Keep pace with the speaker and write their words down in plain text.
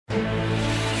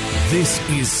This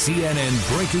is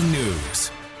CNN Breaking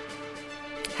News.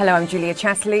 Hello, I'm Julia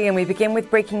Chatterley, and we begin with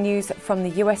breaking news from the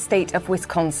U.S. state of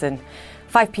Wisconsin.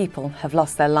 5 people have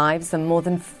lost their lives and more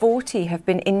than 40 have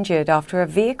been injured after a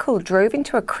vehicle drove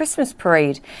into a Christmas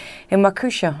parade in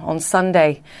Waukesha on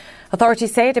Sunday.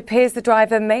 Authorities say it appears the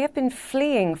driver may have been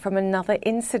fleeing from another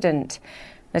incident.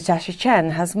 Natasha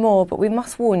Chen has more, but we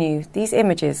must warn you, these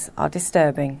images are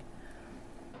disturbing.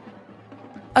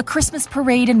 A Christmas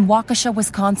parade in Waukesha,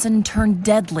 Wisconsin turned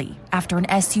deadly after an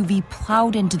SUV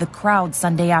plowed into the crowd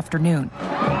Sunday afternoon. There's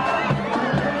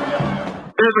a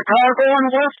car going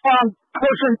westbound,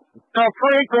 pushing the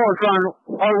freight goes on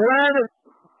a red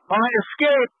on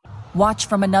escape. Watch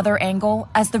from another angle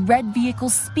as the red vehicle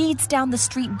speeds down the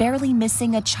street, barely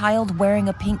missing a child wearing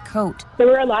a pink coat. There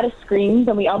were a lot of screams,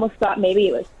 and we almost thought maybe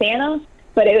it was Santa,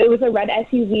 but it was a red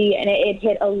SUV, and it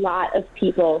hit a lot of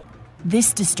people.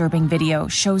 This disturbing video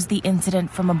shows the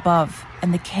incident from above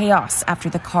and the chaos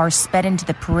after the car sped into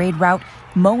the parade route,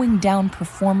 mowing down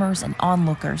performers and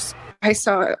onlookers. I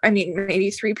saw,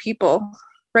 maybe 3 people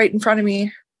right in front of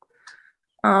me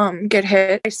get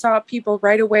hit. I saw people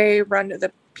right away run to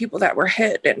the people that were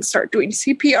hit and start doing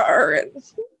CPR.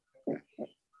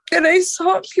 And I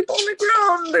saw people on the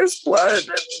ground. There's blood.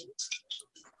 And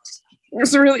it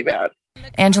was really bad.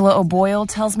 Angela O'Boyle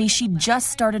tells me she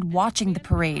just started watching the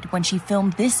parade when she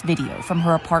filmed this video from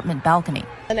her apartment balcony.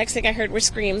 The next thing I heard were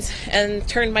screams and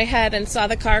turned my head and saw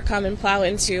the car come and plow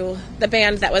into the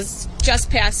band that was just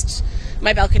past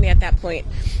my balcony at that point.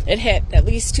 It hit at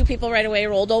least 2 people right away,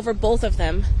 rolled over both of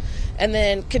them, and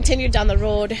then continued down the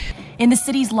road. In the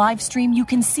city's live stream, you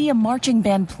can see a marching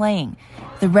band playing.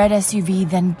 The red SUV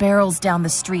then barrels down the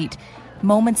street.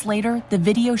 Moments later, the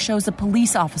video shows a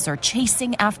police officer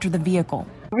chasing after the vehicle.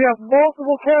 We have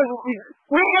multiple casualties.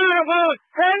 We have about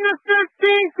 10 to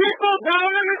 15 people down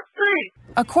in the street.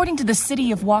 According to the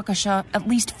city of Waukesha, at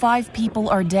least 5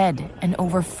 people are dead and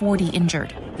over 40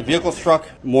 injured. The vehicle struck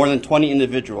more than 20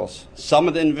 individuals. Some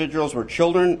of the individuals were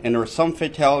children, and there were some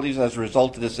fatalities as a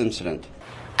result of this incident.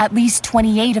 At least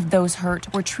 28 of those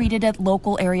hurt were treated at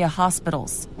local area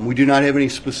hospitals. We do not have any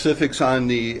specifics on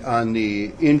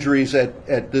the injuries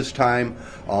at this time.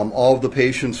 All of the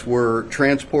patients were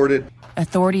transported.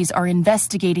 Authorities are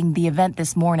investigating the event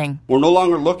this morning. We're no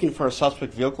longer looking for a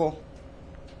suspect vehicle.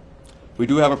 We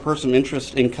do have a person of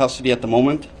interest in custody at the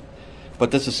moment,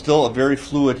 but this is still a very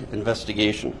fluid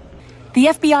investigation. The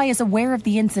FBI is aware of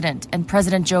the incident, and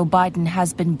President Joe Biden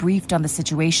has been briefed on the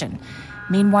situation.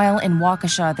 Meanwhile, in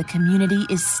Waukesha, the community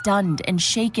is stunned and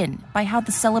shaken by how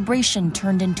the celebration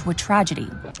turned into a tragedy.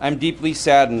 I'm deeply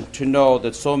saddened to know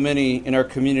that so many in our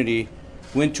community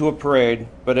went to a parade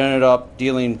but ended up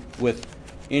dealing with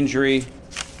injury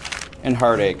and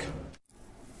heartache.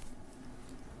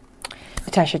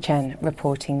 Natasha Chen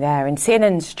reporting there. And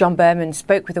CNN's John Berman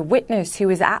spoke with a witness who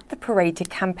was at the parade to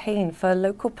campaign for a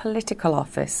local political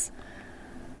office.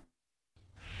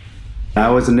 I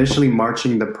was initially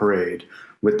marching the parade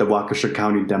with the Waukesha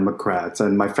County Democrats,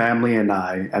 and my family and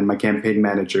I and my campaign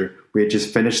manager, we had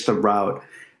just finished the route,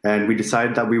 and we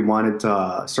decided that we wanted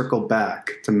to circle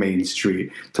back to Main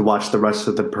Street to watch the rest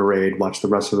of the parade, watch the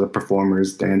rest of the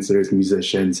performers, dancers,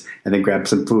 musicians, and then grab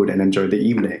some food and enjoy the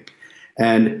evening.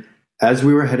 And as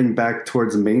we were heading back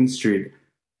towards Main Street,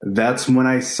 that's when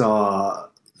I saw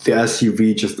the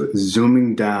SUV just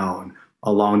zooming down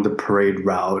along the parade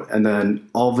route, and then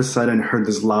all of a sudden heard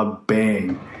this loud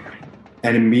bang,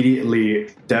 and immediately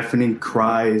deafening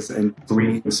cries and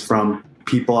screams from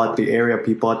people at the area,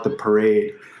 people at the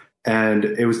parade, and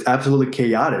it was absolutely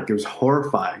chaotic. It was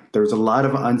horrifying. There was a lot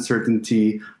of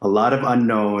uncertainty, a lot of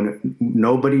unknown.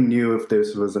 Nobody knew if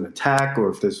this was an attack or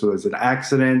if this was an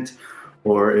accident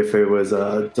or if it was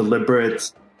a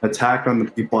deliberate attack on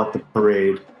the people at the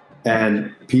parade.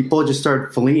 And people just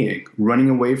started fleeing, running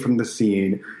away from the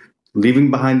scene, leaving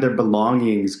behind their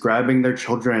belongings, grabbing their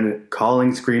children,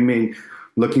 calling, screaming,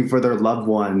 looking for their loved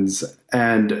ones.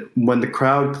 And when the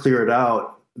crowd cleared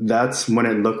out, that's when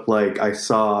it looked like I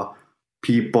saw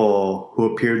people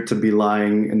who appeared to be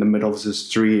lying in the middle of the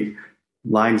street,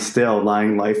 lying still,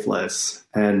 lying lifeless.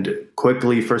 And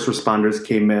quickly, first responders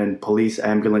came in, police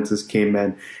ambulances came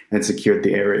in and secured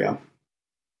the area.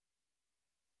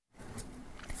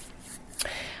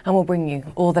 And we'll bring you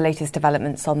all the latest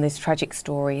developments on this tragic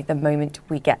story the moment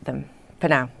we get them. For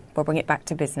now, we'll bring it back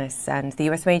to business. And the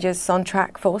US majors on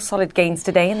track for solid gains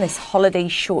today in this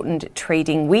holiday-shortened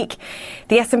trading week.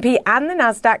 The S&P and the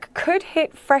Nasdaq could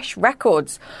hit fresh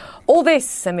records. All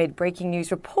this amid breaking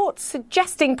news reports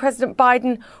suggesting President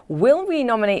Biden will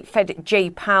renominate Fed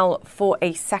Jay Powell for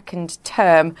a second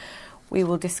term. We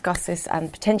will discuss this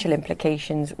and potential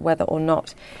implications, whether or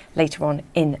not, later on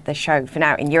in the show. For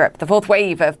now, in Europe, the fourth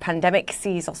wave of pandemic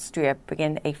sees Austria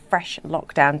begin a fresh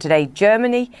lockdown today.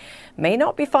 Germany may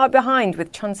not be far behind,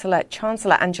 with Chancellor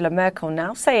Angela Merkel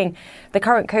now saying the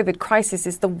current COVID crisis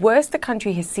is the worst the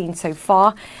country has seen so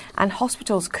far, and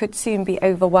hospitals could soon be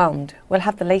overwhelmed. We'll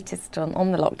have the latest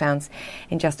on the lockdowns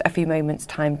in just a few moments'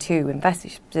 time too.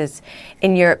 Investors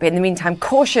in Europe, in the meantime,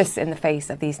 cautious in the face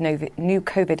of these new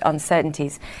COVID uncertainties.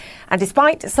 And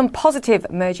despite some positive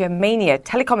merger mania,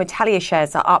 Telecom Italia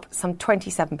shares are up some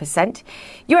 27%.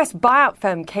 US buyout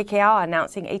firm KKR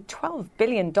announcing a $12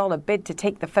 billion bid to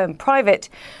take the firm private.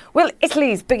 Will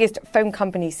Italy's biggest phone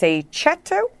company say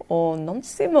certo or non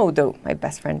si modo? My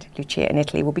best friend Lucia in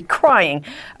Italy will be crying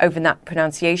over that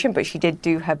pronunciation, but she did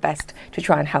do her best to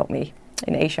try and help me.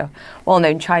 In Asia,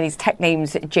 well-known Chinese tech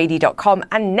names JD.com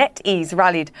and NetEase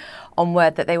rallied on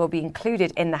word that they will be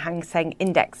included in the Hang Seng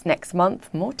Index next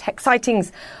month. More tech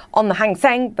sightings on the Hang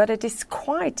Seng, but a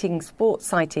disquieting sports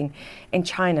sighting in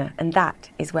China. And that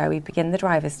is where we begin the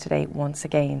drivers today once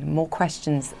again. More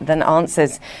questions than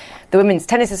answers. The Women's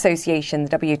Tennis Association,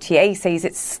 the WTA, says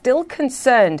it's still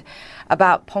concerned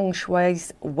about Peng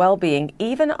Shuai's well-being,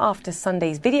 even after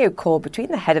Sunday's video call between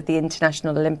the head of the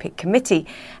International Olympic Committee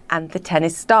and the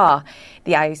tennis star.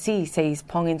 The IOC says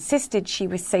Peng insisted she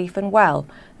was safe and well,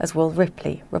 as Will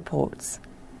Ripley reports.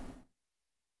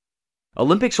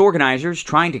 Olympics organizers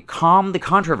trying to calm the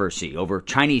controversy over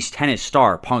Chinese tennis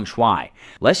star Peng Shuai.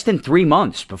 Less than 3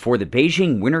 months before the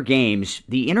Beijing Winter Games,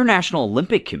 the International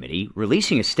Olympic Committee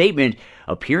releasing a statement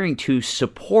appearing to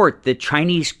support the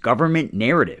Chinese government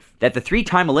narrative that the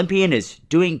three-time Olympian is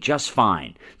doing just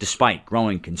fine, despite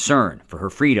growing concern for her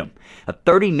freedom. A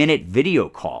 30-minute video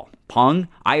call. Peng,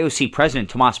 IOC President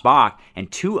Thomas Bach,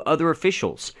 and 2 other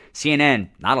officials. CNN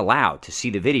not allowed to see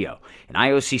the video. An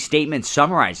IOC statement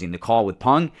summarizing the call with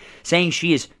Peng, saying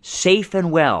she is safe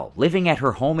and well, living at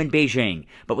her home in Beijing,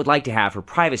 but would like to have her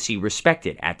privacy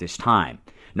respected at this time.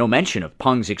 No mention of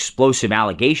Peng's explosive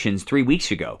allegations 3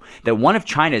 weeks ago that one of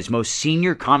China's most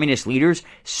senior communist leaders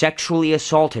sexually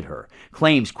assaulted her,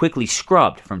 claims quickly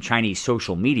scrubbed from Chinese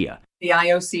social media. The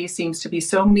IOC seems to be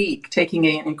so meek, taking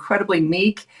an incredibly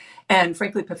meek and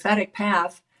frankly pathetic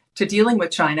path to dealing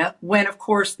with China when, of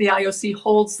course, the IOC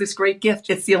holds this great gift.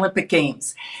 It's the Olympic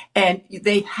Games, and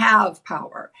they have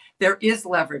power. There is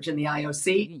leverage in the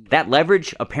IOC. That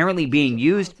leverage apparently being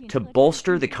used to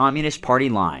bolster the Communist Party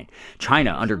line.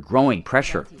 China under growing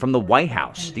pressure from the White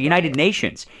House, the United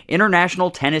Nations, international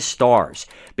tennis stars.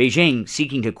 Beijing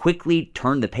seeking to quickly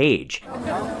turn the page.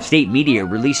 State media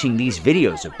releasing these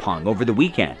videos of Peng over the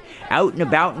weekend, out and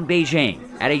about in Beijing,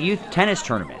 at a youth tennis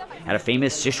tournament, at a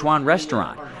famous Sichuan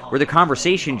restaurant, where the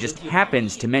conversation just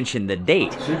happens to mention the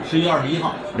date,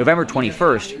 November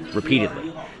 21st,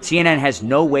 repeatedly. CNN has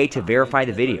no way to verify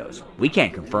the videos. We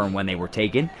can't confirm when they were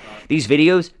taken. These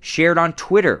videos shared on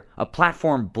Twitter, a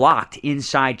platform blocked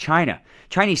inside China.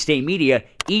 Chinese state media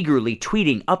eagerly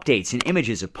tweeting updates and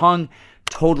images of Peng,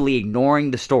 totally ignoring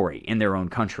the story in their own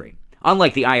country.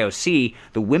 Unlike the IOC,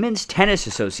 the Women's Tennis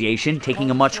Association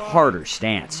taking a much harder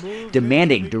stance,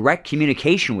 demanding direct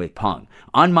communication with Peng,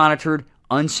 unmonitored,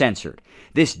 uncensored.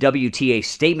 This WTA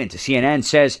statement to CNN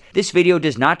says this video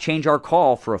does not change our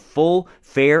call for a full,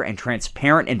 fair, and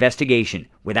transparent investigation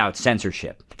without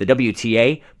censorship. The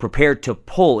WTA prepared to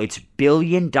pull its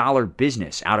billion-dollar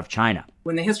business out of China.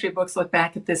 When the history books look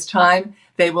back at this time,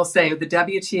 they will say the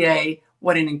WTA,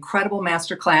 what an incredible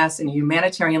masterclass in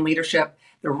humanitarian leadership,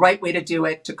 the right way to do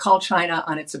it, to call China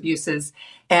on its abuses,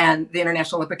 and the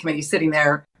International Olympic Committee sitting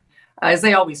there, as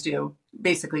they always do,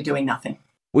 basically doing nothing.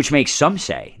 Which makes some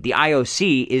say the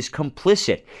IOC is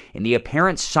complicit in the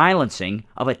apparent silencing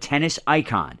of a tennis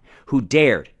icon who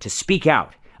dared to speak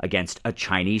out against a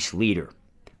Chinese leader.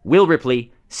 Will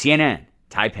Ripley, CNN,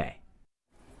 Taipei.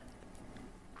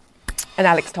 And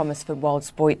Alex Thomas from World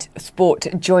Sport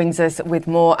joins us with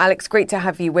more. Alex, great to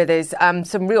have you with us.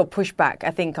 Some real pushback,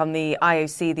 I think, on the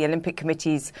IOC, the Olympic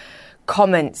Committee's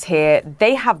comments here.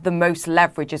 They have the most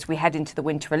leverage as we head into the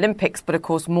Winter Olympics, but of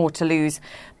course more to lose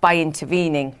by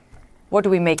intervening. What do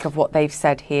we make of what they've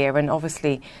said here? And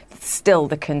obviously still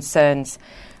the concerns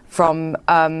from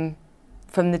the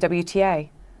WTA.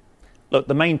 Look,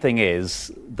 the main thing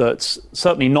is that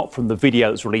certainly not from the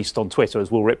video that's released on Twitter, as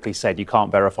Will Ripley said, you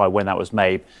can't verify when that was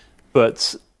made.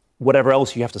 But whatever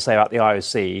else you have to say about the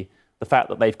IOC, the fact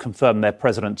that they've confirmed their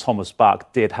president, Thomas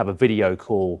Bach, did have a video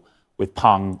call with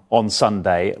Peng on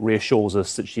Sunday reassures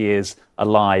us that she is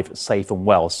alive, safe and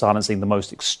well, silencing the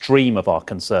most extreme of our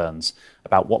concerns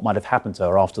about what might have happened to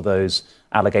her after those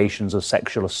allegations of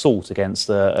sexual assault against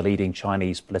a leading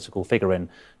Chinese political figure in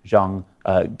Zhang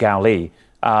Gaoli.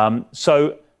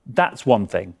 So that's one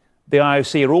thing. The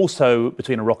IOC are also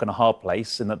between a rock and a hard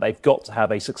place in that they've got to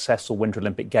have a successful Winter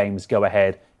Olympic Games go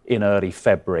ahead in early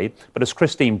February. But as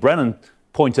Christine Brennan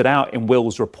pointed out in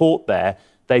Will's report there,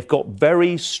 they've got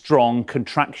very strong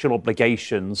contractual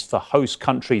obligations for host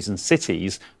countries and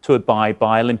cities to abide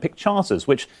by Olympic charters,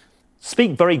 which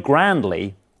speak very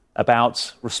grandly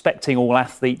about respecting all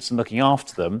athletes and looking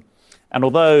after them. And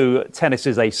although tennis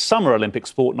is a summer Olympic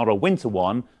sport, not a winter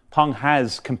one, Peng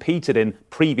has competed in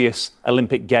previous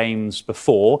Olympic Games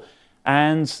before.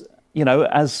 And, you know,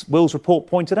 as Will's report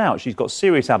pointed out, she's got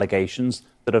serious allegations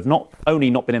that have not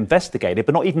only not been investigated,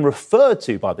 but not even referred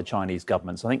to by the Chinese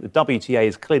government. So I think the WTA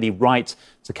is clearly right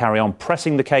to carry on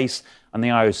pressing the case, and the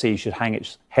IOC should hang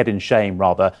its head in shame,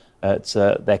 rather, at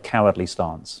their cowardly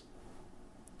stance.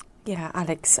 Yeah,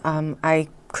 Alex, I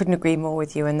couldn't agree more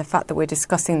with you. And the fact that we're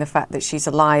discussing the fact that she's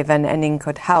alive and in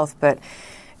good health, but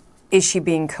is she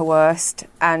being coerced?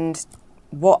 And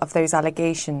what of those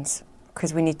allegations?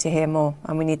 Because we need to hear more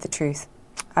and we need the truth.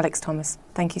 Alex Thomas,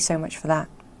 thank you so much for that.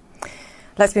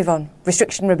 Let's move on.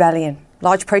 Restriction rebellion.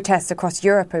 Large protests across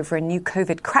Europe over a new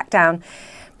COVID crackdown.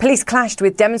 Police clashed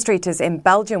with demonstrators in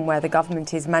Belgium, where the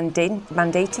government is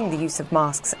mandating the use of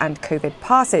masks and COVID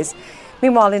passes.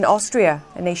 Meanwhile, in Austria,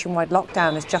 a nationwide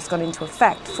lockdown has just gone into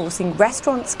effect, forcing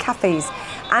restaurants, cafes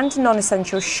and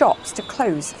non-essential shops to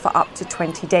close for up to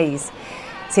 20 days.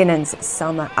 CNN's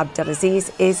Salma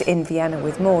Abdelaziz is in Vienna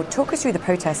with more. Talk us through the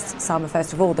protests, Salma,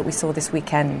 first of all, that we saw this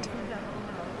weekend.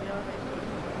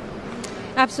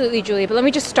 Absolutely, Julia. But let me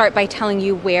just start by telling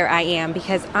you where I am,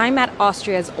 because I'm at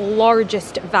Austria's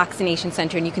largest vaccination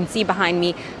center, and you can see behind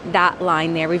me that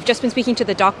line there. We've just been speaking to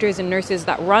the doctors and nurses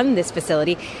that run this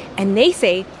facility, and they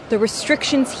say the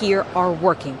restrictions here are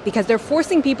working because they're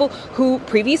forcing people who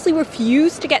previously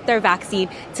refused to get their vaccine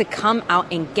to come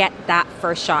out and get that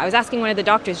first shot. I was asking one of the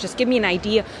doctors, just give me an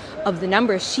idea of the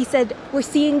numbers. She said we're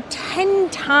seeing 10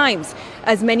 times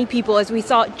as many people as we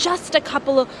saw just a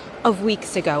couple of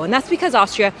weeks ago. And that's because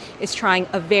Austria is trying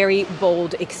a very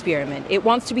bold experiment. It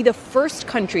wants to be the first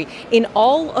country in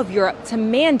all of Europe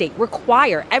to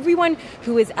require everyone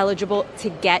who is eligible to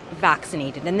get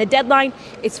vaccinated. And the deadline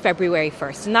is February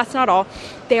 1st. And that's not all.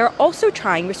 They are also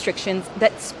trying restrictions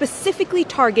that specifically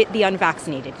target the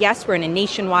unvaccinated. Yes, we're in a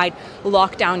nationwide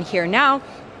lockdown here now,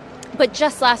 but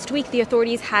just last week, the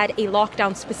authorities had a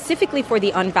lockdown specifically for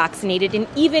the unvaccinated. And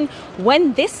even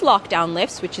when this lockdown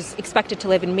lifts, which is expected to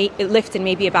lift in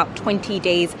maybe about 20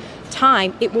 days'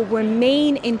 time, it will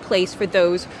remain in place for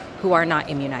those who are not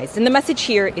immunized. And the message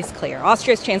here is clear.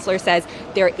 Austria's chancellor says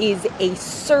there is a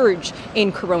surge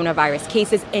in coronavirus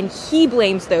cases, and he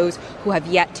blames those who have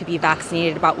yet to be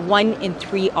vaccinated. About 1 in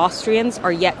 3 Austrians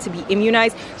are yet to be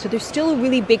immunized. So there's still a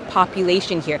really big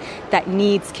population here that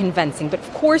needs convincing. But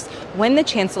of course, when the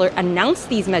chancellor announced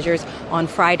these measures on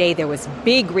Friday, there was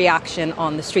big reaction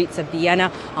on the streets of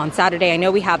Vienna. On Saturday, I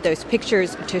know we have those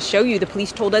pictures to show you. The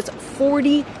police told us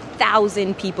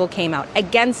 40,000 people came out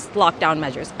against lockdown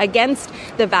measures, against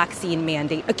the vaccine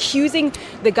mandate, accusing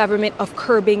the government of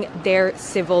curbing their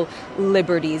civil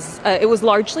liberties. It was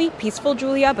largely peaceful,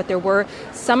 Julia, but there were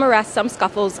some arrests, some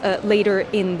scuffles later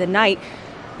in the night.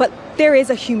 But there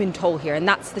is a human toll here, and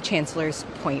that's the chancellor's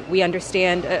point. We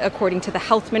understand, according to the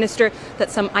health minister, that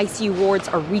some ICU wards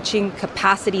are reaching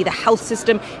capacity. The health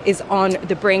system is on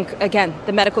the brink. Again,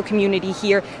 the medical community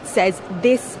here says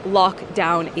this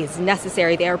lockdown is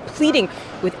necessary. They are pleading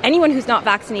with anyone who's not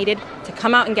vaccinated to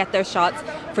come out and get their shots.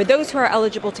 For those who are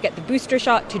eligible to get the booster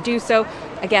shot, to do so.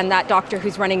 Again, that doctor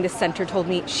who's running this center told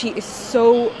me she is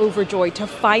so overjoyed to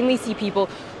finally see people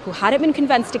who hadn't been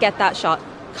convinced to get that shot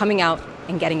coming out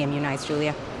and getting immunized,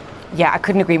 Julia. Yeah, I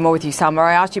couldn't agree more with you, Salma.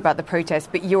 I asked you about the protest,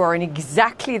 but you are in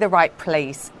exactly the right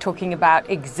place, talking about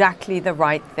exactly the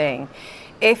right thing.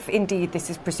 If indeed this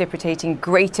is precipitating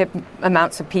greater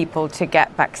amounts of people to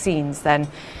get vaccines, then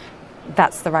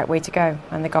that's the right way to go,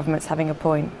 and the government's having a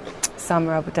point.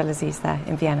 Salma Abdelaziz there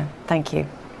in Vienna. Thank you.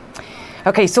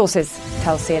 OK, sources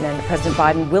tell CNN that President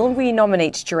Biden will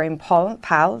renominate Jerome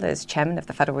Powell as chairman of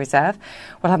the Federal Reserve.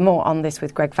 We'll have more on this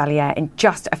with Greg Valliere in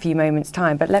just a few moments'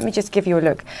 time. But let me just give you a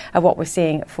look at what we're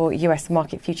seeing for US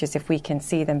market futures, if we can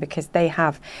see them, because they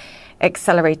have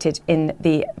accelerated in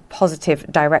the positive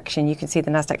direction. You can see the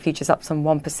Nasdaq futures up some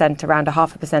 1%, around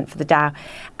 0.5% for the Dow,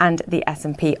 and the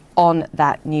S&P on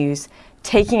that news,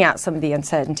 taking out some of the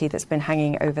uncertainty that's been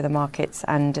hanging over the markets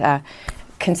and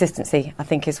consistency, I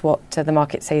think, is what the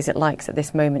market says it likes at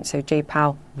this moment. So Jay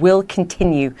Powell will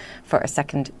continue for a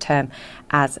second term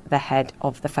as the head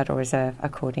of the Federal Reserve,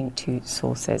 according to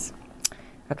sources.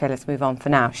 OK, let's move on for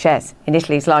now. Shares in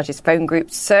Italy's largest phone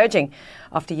group surging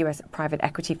after US private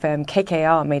equity firm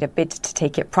KKR made a bid to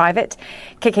take it private.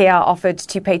 KKR offered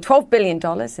to pay $12 billion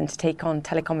and to take on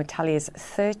Telecom Italia's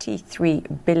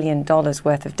 $33 billion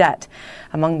worth of debt.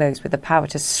 Among those with the power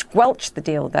to squelch the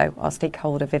deal, though, are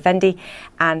stakeholder Vivendi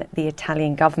and the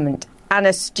Italian government.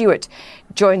 Anna Stewart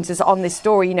joins us on this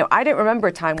story. You know, I don't remember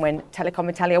a time when Telecom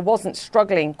Italia wasn't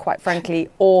struggling, quite frankly,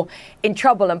 or in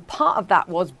trouble. And part of that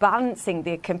was balancing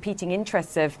the competing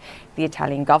interests of the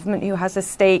Italian government, who has a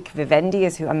stake, Vivendi,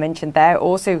 as who I mentioned there,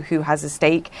 also who has a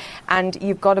stake. And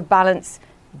you've got to balance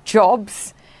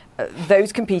jobs,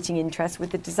 those competing interests,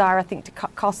 with the desire, I think, to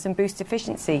cut costs and boost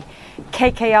efficiency.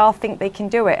 KKR think they can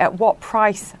do it. At what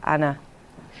price, Anna?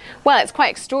 Well, it's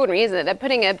quite extraordinary, isn't it? They're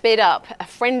putting a bid up, a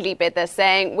friendly bid, they're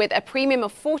saying, with a premium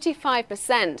of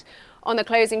 45% on the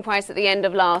closing price at the end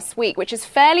of last week, which is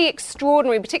fairly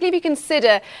extraordinary, particularly if you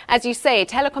consider, as you say,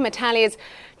 Telecom Italia's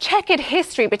checkered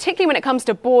history, particularly when it comes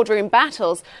to boardroom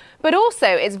battles, but also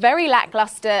its very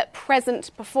lackluster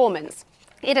present performance.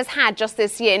 It has had just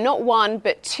this year not one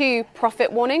but two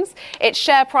profit warnings. Its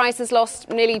share price has lost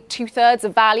nearly 2/3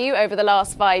 of value over the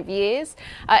last 5 years.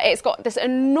 It's got this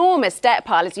enormous debt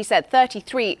pile, as you said,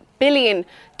 $33 billion,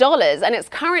 and its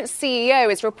current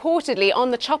CEO is reportedly on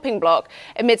the chopping block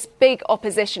amidst big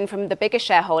opposition from the biggest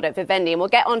shareholder, Vivendi. And we'll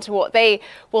get on to what they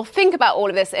will think about all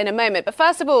of this in a moment. But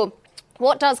first of all,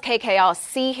 what does KKR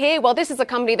see here? Well, this is a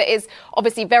company that is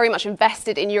obviously very much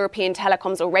invested in European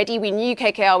telecoms already. We knew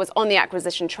KKR was on the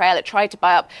acquisition trail. It tried to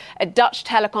buy up a Dutch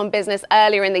telecom business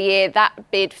earlier in the year.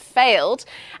 That bid failed.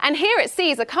 And here it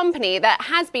sees a company that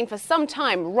has been for some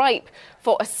time ripe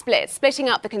for a split, splitting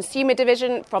up the consumer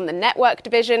division from the network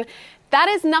division. That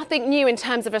is nothing new in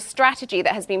terms of a strategy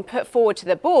that has been put forward to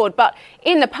the board. But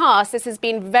in the past, this has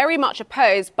been very much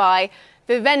opposed by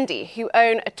Vivendi, who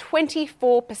own a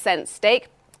 24% stake,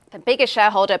 the biggest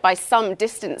shareholder by some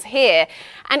distance here.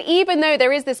 And even though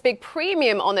there is this big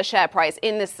premium on the share price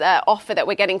in this offer that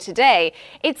we're getting today,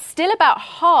 it's still about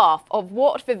half of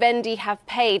what Vivendi have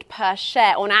paid per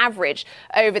share on average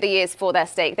over the years for their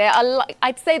stake.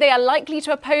 I'd say they are likely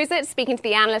to oppose it, speaking to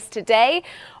the analysts today,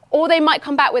 or they might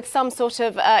come back with some sort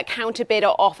of counter bid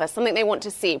or offer, something they want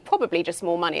to see, probably just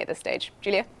more money at this stage.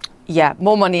 Julia? Yeah,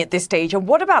 more money at this stage. And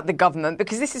what about the government?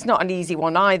 Because this is not an easy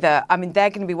one either. I mean, they're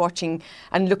going to be watching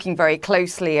and looking very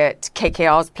closely at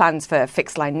KKR's plans for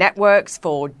fixed line networks,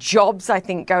 for jobs, I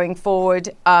think, going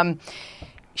forward.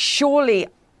 Surely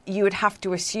you would have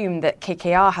to assume that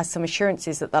KKR has some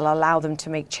assurances that they'll allow them to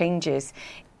make changes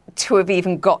to have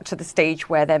even got to the stage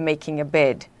where they're making a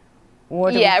bid.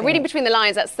 Yeah, reading between the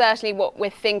lines, that's certainly what we're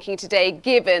thinking today,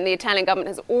 given the Italian government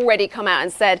has already come out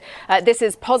and said this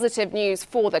is positive news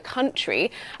for the country.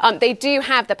 They do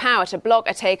have the power to block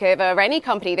a takeover of any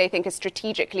company they think is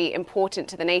strategically important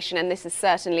to the nation, and this is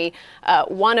certainly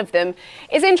one of them.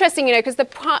 It's interesting, you know, because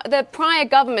the prior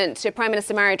government to Prime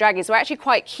Minister Mario Draghi's were actually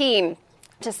quite keen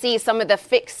to see some of the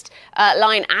fixed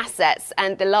line assets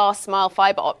and the last mile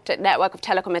fibre optic network of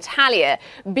Telecom Italia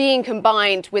being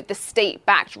combined with the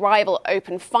state-backed rival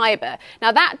Open Fibre.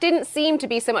 Now, that didn't seem to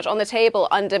be so much on the table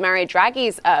under Mario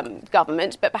Draghi's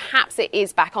government, but perhaps it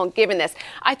is back on given this.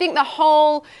 I think the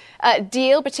whole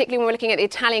deal, particularly when we're looking at the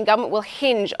Italian government, will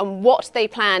hinge on what they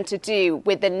plan to do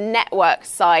with the network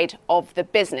side of the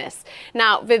business.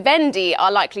 Now, Vivendi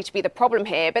are likely to be the problem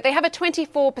here, but they have a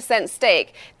 24%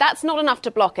 stake. That's not enough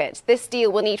to block it. This deal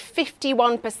will need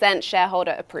 51%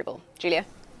 shareholder approval. Julia?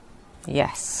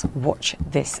 Yes, watch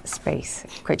this space.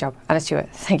 Great job. Anna Stewart,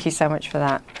 thank you so much for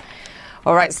that.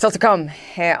 All right, still to come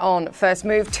here on First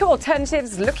Move. Two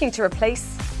alternatives looking to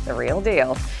replace the real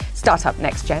deal. Startup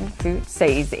NextGen Food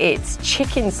says its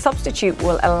chicken substitute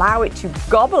will allow it to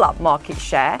gobble up market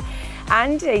share.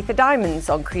 And Aether Diamonds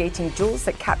on creating jewels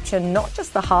that capture not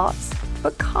just the hearts,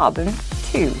 but carbon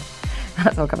too.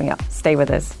 That's all coming up. Stay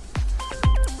with us.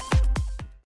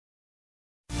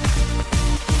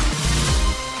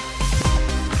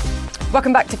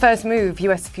 Welcome back to First Move.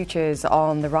 US futures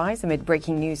on the rise amid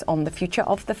breaking news on the future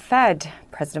of the Fed.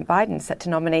 President Biden set to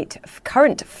nominate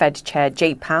current Fed Chair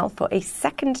Jay Powell for a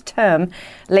second term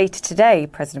later today.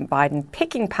 President Biden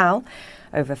picking Powell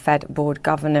over Fed board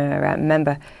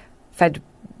governor Fed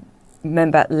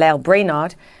member Lael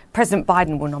Brainard, President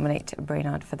Biden will nominate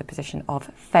Brainard for the position of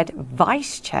Fed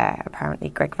Vice Chair. Apparently,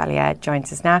 Greg Valliere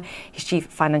joins us now. He's Chief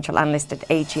Financial Analyst at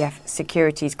AGF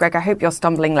Securities. Greg, I hope you're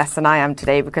stumbling less than I am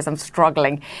today because I'm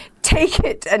struggling. Take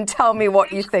it and tell me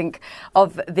what you think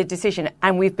of the decision.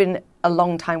 And we've been a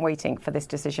long time waiting for this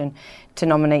decision to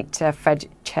nominate Fed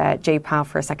Chair Jay Powell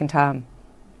for a second term.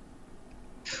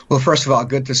 Well, first of all,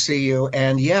 good to see you.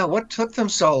 And yeah, what took them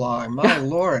so long? My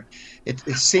Lord, it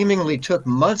seemingly took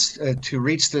months to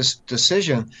reach this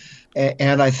decision.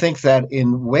 And I think that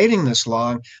in waiting this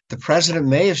long, the president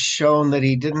may have shown that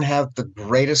he didn't have the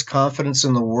greatest confidence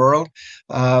in the world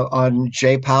on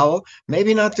Jay Powell.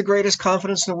 Maybe not the greatest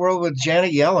confidence in the world with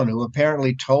Janet Yellen, who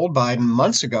apparently told Biden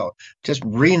months ago, just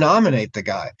renominate the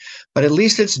guy. But at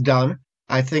least it's done.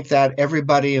 I think that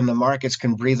everybody in the markets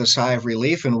can breathe a sigh of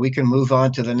relief, and we can move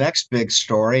on to the next big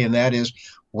story, and that is,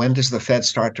 when does the Fed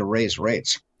start to raise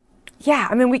rates? Yeah,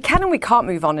 I mean, we can and we can't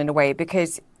move on in a way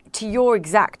because, to your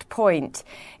exact point,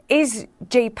 is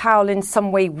Jay Powell in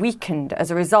some way weakened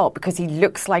as a result because he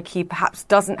looks like he perhaps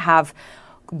doesn't have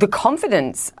the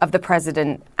confidence of the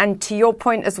president? And to your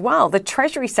point as well, the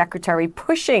Treasury Secretary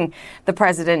pushing the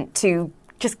president to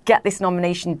just get this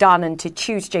nomination done and to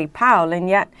choose Jay Powell, and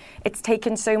yet it's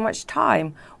taken so much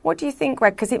time. What do you think,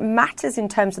 Greg? Because it matters in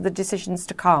terms of the decisions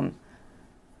to come.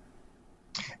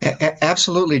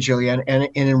 Absolutely, Julianne. And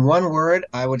in one word,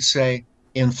 I would say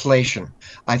inflation.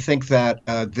 I think that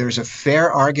there's a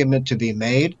fair argument to be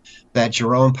made that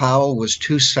Jerome Powell was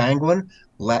too sanguine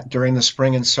during the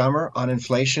spring and summer on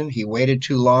inflation. He waited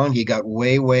too long. He got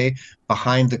way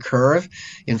behind the curve.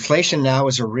 Inflation now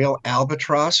is a real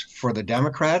albatross for the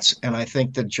Democrats. And I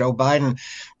think that Joe Biden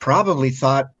probably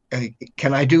thought,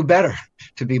 can I do better?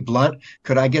 To be blunt,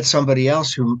 could I get somebody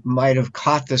else who might have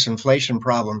caught this inflation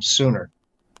problem sooner?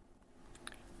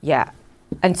 Yeah.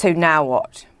 And so now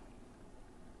what?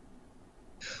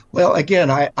 Well, again,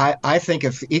 I think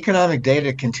if economic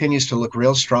data continues to look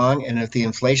real strong and if the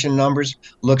inflation numbers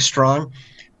look strong,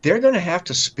 they're going to have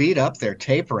to speed up their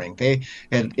tapering. They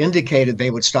had indicated they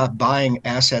would stop buying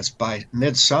assets by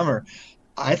midsummer.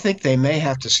 I think they may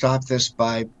have to stop this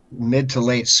by mid to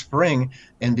late spring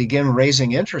and begin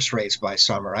raising interest rates by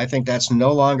summer. I think that's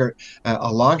no longer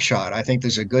a long shot. I think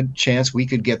there's a good chance we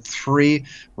could get 3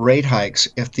 rate hikes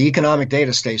if the economic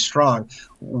data stays strong,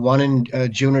 one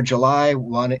in June or July,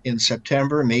 one in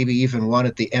September, maybe even one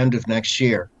at the end of next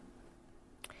year.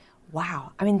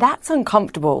 Wow. I mean, that's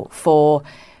uncomfortable for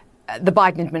the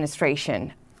Biden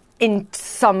administration. In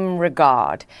some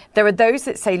regard, there are those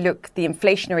that say, look, the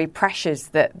inflationary pressures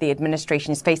that the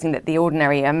administration is facing, that the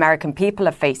ordinary American people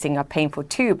are facing, are painful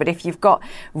too. But if you've got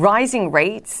rising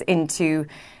rates into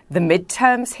the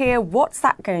midterms here, what's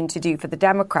that going to do for the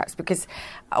Democrats? Because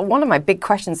one of my big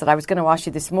questions that I was going to ask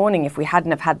you this morning, if we hadn't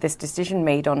have had this decision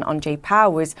made on Jay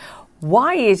Powell, was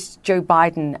why is Joe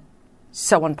Biden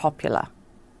so unpopular?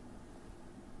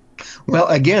 Well,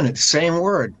 again, same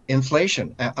word,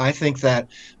 inflation. I think that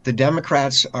the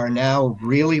Democrats are now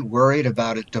really worried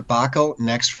about a debacle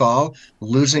next fall,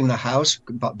 losing the House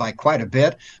by quite a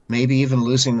bit, maybe even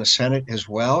losing the Senate as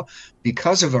well,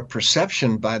 because of a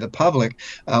perception by the public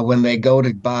when they go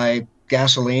to buy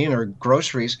gasoline or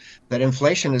groceries that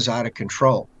inflation is out of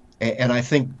control. And I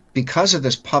think because of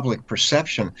this public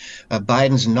perception,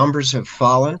 Biden's numbers have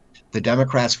fallen, the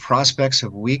Democrats' prospects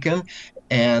have weakened,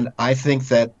 and I think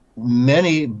that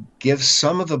many give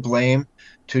some of the blame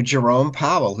to Jerome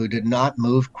Powell, who did not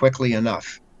move quickly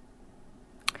enough.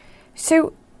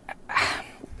 So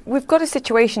we've got a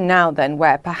situation now then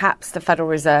where perhaps the Federal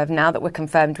Reserve, now that we're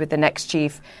confirmed with the next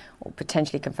chief, or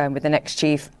potentially confirmed with the next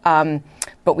chief,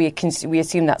 but we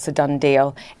assume that's a done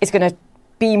deal, is going to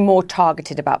be more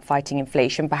targeted about fighting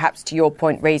inflation, perhaps to your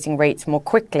point, raising rates more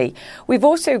quickly. We've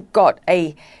also got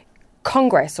a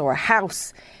Congress or a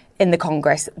House in the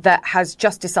Congress that has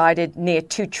just decided near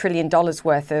 $2 trillion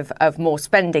worth of more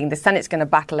spending. The Senate's going to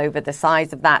battle over the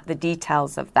size of that, the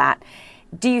details of that.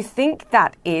 Do you think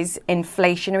that is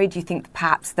inflationary? Do you think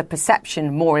perhaps the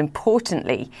perception, more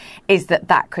importantly, is that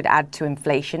that could add to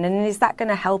inflation? And is that going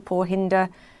to help or hinder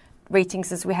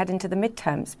ratings as we head into the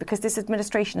midterms? Because this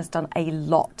administration has done a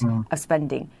lot of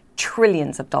spending,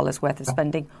 trillions of dollars worth of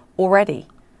spending already.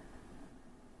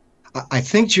 I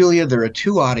think, Julia, there are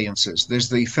 2 audiences. There's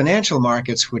the financial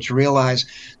markets, which realize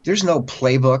there's no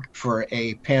playbook for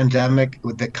a pandemic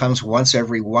that comes once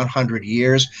every 100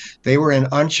 years. They were in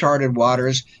uncharted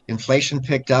waters. Inflation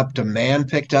picked up, demand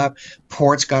picked up,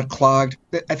 ports got clogged.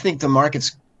 I think the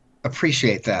markets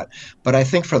appreciate that. But I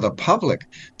think for the public,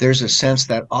 there's a sense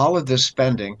that all of this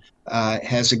spending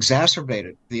has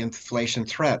exacerbated the inflation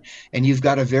threat. And you've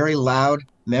got a very loud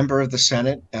member of the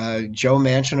Senate, Joe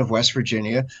Manchin of West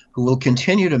Virginia, who will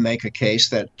continue to make a case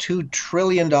that $2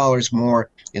 trillion more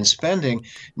in spending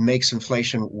makes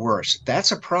inflation worse.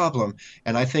 That's a problem,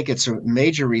 and I think it's a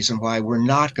major reason why we're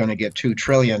not going to get $2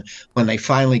 trillion when they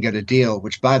finally get a deal,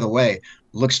 which, by the way,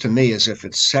 looks to me as if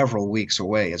it's several weeks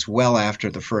away. It's well after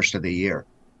the first of the year.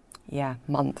 Yeah,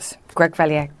 months. Greg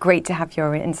Vellier, great to have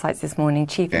your insights this morning.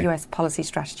 Chief U.S. Policy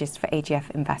Strategist for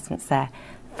AGF Investments there.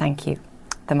 Thank you.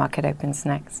 The market opens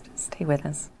next. Stay with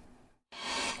us.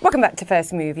 Welcome back to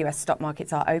First Move. US stock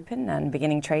markets are open and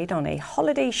beginning trade on a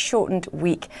holiday-shortened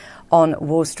week on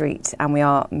Wall Street, and we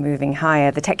are moving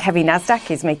higher. The tech-heavy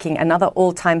Nasdaq is making another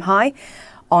all-time high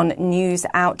on news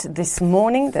out this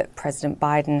morning that President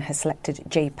Biden has selected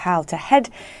Jay Powell to head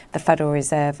the Federal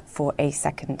Reserve for a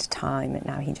second time. And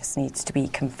now he just needs to be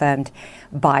confirmed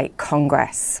by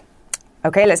Congress.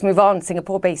 Okay, let's move on.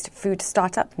 Singapore-based food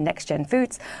startup NextGen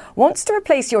Foods wants to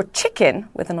replace your chicken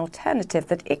with an alternative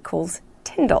that it calls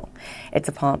Tyndall. It's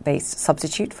a plant-based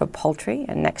substitute for poultry,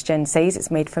 and NextGen says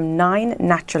it's made from 9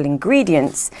 natural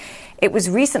ingredients. It was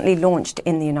recently launched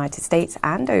in the United States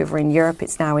and over in Europe.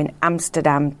 It's now in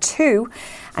Amsterdam too.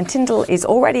 And Tyndall is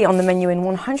already on the menu in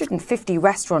 150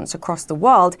 restaurants across the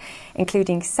world,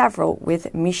 including several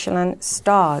with Michelin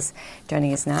stars.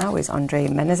 Joining us now is Andre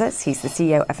Menezes. He's the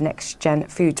CEO of NextGen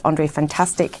Foods. Andre,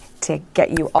 fantastic to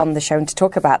get you on the show and to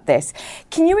talk about this.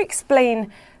 Can you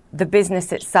explain the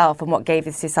business itself and what gave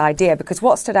us this idea? Because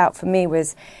what stood out for me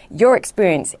was your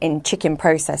experience in chicken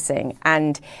processing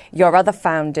and your other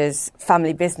founder's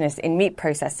family business in meat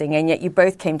processing, and yet you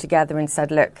both came together and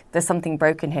said, look, there's something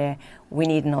broken here. We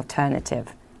need an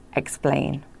alternative.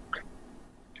 Explain.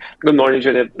 Good morning,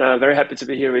 Judith. Very happy to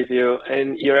be here with you.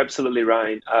 And you're absolutely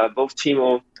right. Both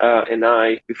Timo and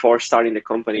I, before starting the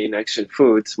company NextGen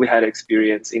Foods, we had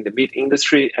experience in the meat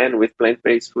industry and with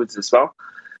plant-based foods as well.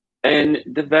 And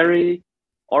the very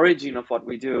origin of what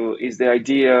we do is the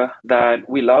idea that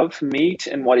we love meat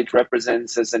and what it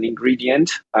represents as an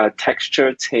ingredient,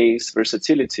 texture, taste,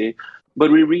 versatility, but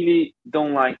we really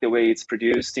don't like the way it's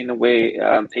produced. In a way,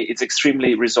 it's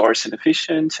extremely resource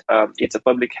inefficient. It's a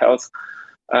public health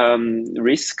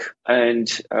risk,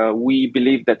 and we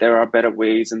believe that there are better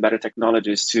ways and better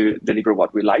technologies to deliver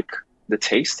what we like, the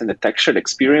taste and the texture, the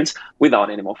experience, without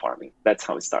animal farming. That's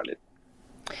how it started.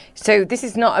 So this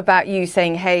is not about you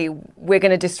saying, hey, we're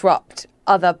going to disrupt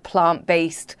other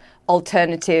plant-based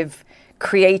alternative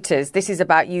creators. This is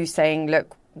about you saying,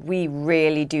 look, we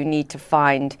really do need to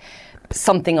find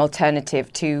something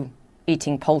alternative to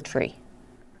eating poultry.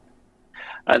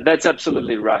 That's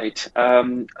absolutely right.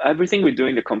 Everything we do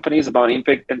in the company is about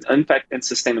impact and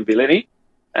sustainability.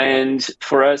 And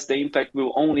for us, the impact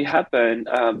will only happen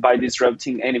by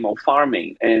disrupting animal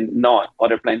farming and not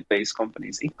other plant-based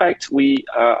companies. In fact, we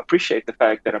appreciate the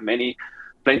fact that there are many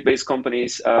plant-based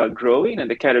companies growing, and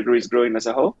the category is growing as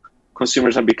a whole.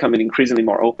 Consumers are becoming increasingly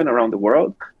more open around the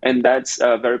world, and that's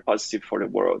very positive for the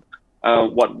world.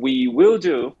 What we will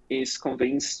do is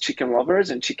convince chicken lovers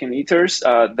and chicken eaters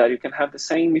that you can have the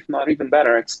same, if not even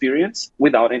better, experience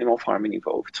without animal farming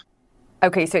involved.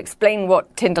 Okay, so explain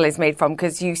what Tyndall is made from,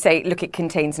 because you say, look, it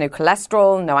contains no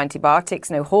cholesterol, no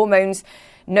antibiotics, no hormones,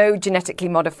 no genetically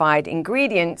modified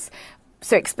ingredients.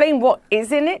 So explain what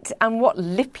is in it and what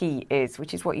lippy is,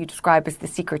 which is what you describe as the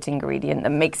secret ingredient that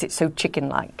makes it so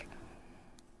chicken-like.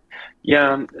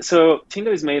 Yeah, so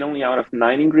Tyndall is made only out of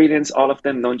 9 ingredients, all of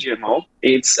them non-GMO.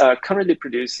 It's currently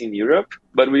produced in Europe,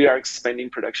 but we are expanding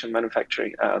production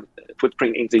manufacturing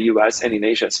footprint in the US and in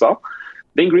Asia as well.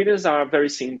 The ingredients are very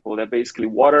simple. They're basically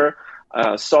water,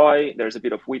 soy, there's a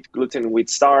bit of wheat gluten, wheat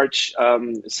starch,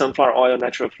 sunflower oil,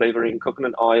 natural flavoring,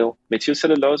 coconut oil, methyl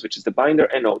cellulose, which is the binder,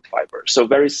 and oat fiber. So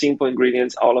very simple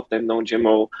ingredients, all of them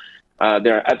non-GMO.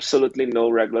 There are absolutely no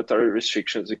regulatory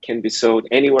restrictions. It can be sold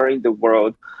anywhere in the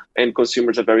world, and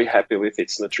consumers are very happy with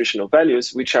its nutritional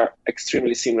values, which are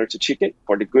extremely similar to chicken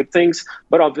for the good things,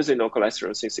 but obviously no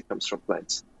cholesterol since it comes from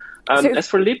plants. As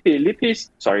for lippy,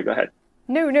 sorry, go ahead.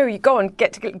 No, you go on.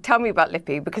 Tell me about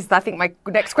lippy, because I think my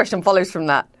next question follows from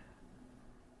that.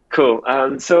 Cool.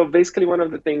 So basically one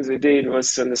of the things we did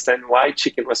was to understand why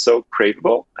chicken was so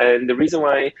craveable. And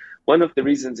one of the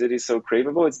reasons it is so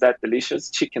craveable is that delicious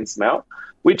chicken smell,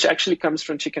 which actually comes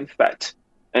from chicken fat.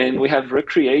 And we have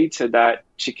recreated that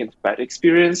chicken fat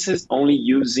experiences only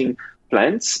using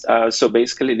plants. So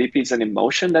basically lippy is an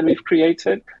emotion that we've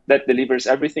created that delivers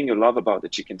everything you love about the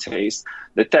chicken taste,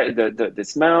 the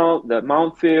smell, the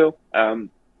mouthfeel,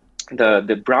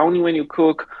 the browning when you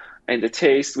cook, and the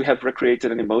taste. We have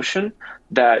recreated an emotion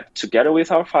that together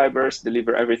with our fibers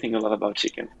deliver everything you love about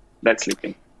chicken. That's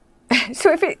lippy.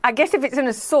 So if it's in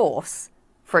a sauce,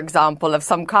 for example, of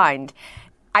some kind,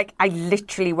 I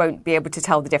literally won't be able to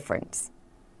tell the difference?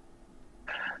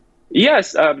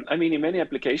 Yes, I mean, in many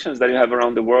applications that you have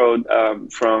around the world,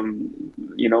 from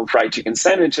fried chicken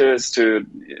sandwiches to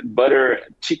butter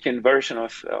chicken version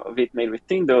of it made with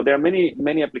tin dough, there are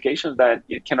many applications that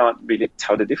you cannot really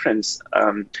tell the difference.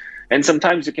 And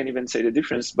sometimes you can even say the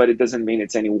difference, but it doesn't mean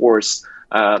it's any worse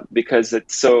because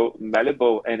it's so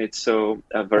malleable and it's so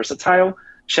versatile.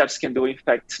 Chefs can do, in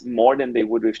fact, more than they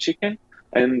would with chicken.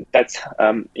 And that's,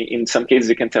 in some cases,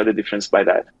 you can tell the difference by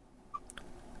that.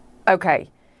 Okay.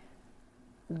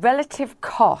 Relative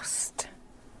cost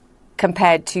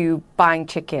compared to buying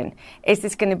chicken. Is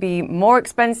this going to be more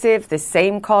expensive, the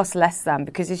same cost, less than?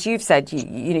 Because as you've said,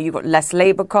 you've got less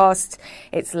labor costs.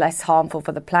 It's less harmful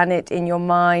for the planet in your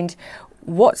mind.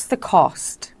 What's the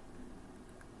cost?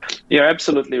 You're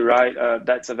absolutely right.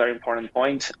 That's a very important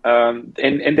point. And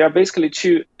there are basically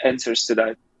two answers to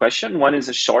that question. One is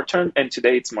a short term, and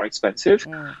today it's more expensive.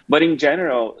 But in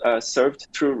general, served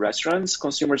through restaurants,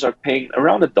 consumers are paying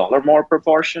around $1 more per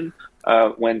portion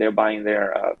when they're buying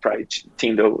their fried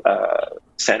tin dough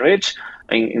sandwich.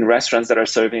 In restaurants that are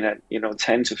serving at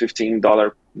 $10 to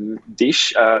 $15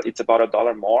 dish, it's about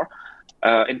 $1 more.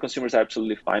 And consumers are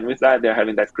absolutely fine with that. They're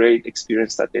having that great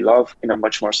experience that they love in a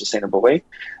much more sustainable way.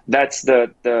 That's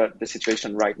the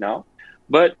situation right now.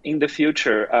 But in the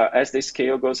future, as the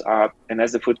scale goes up and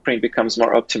as the footprint becomes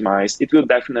more optimized, it will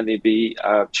definitely be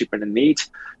cheaper than meat,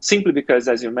 simply because,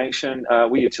 as you mentioned,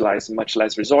 we utilize much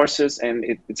less resources and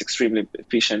it's extremely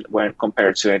efficient when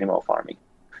compared to animal farming.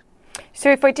 So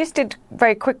if I just did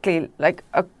very quickly, like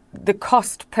the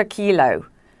cost per kilo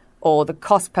or the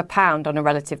cost per pound on a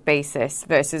relative basis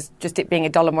versus just it being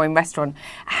 $1 more in restaurant,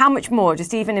 how much more,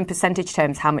 just even in percentage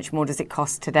terms, how much more does it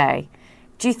cost today?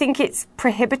 Do you think it's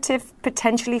prohibitive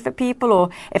potentially for people, or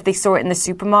if they saw it in the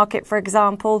supermarket, for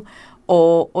example,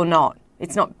 or not?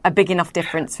 It's not a big enough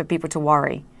difference for people to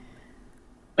worry?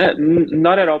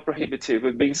 Not at all prohibitive.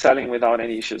 We've been selling without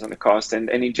any issues on the cost.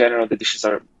 And in general, the dishes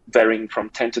are varying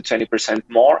from 10 to 20%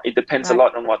 more. It depends a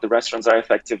lot on what the restaurants are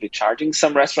effectively charging.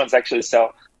 Some restaurants actually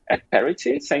sell at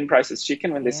parity, same price as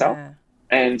chicken when they sell.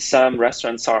 And some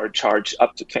restaurants are charged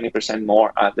up to 20%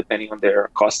 more, depending on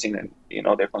their costing and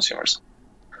their consumers.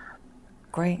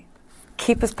 Great.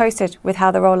 Keep us posted with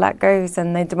how the rollout goes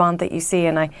and the demand that you see.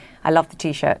 And I love the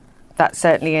T-shirt. That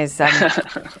certainly is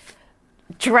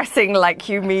dressing like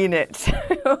you mean it.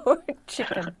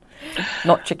 Chicken.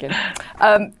 Not chicken.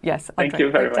 Yes. Thank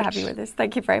you very much. To have you with us.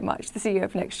 Thank you very much. The CEO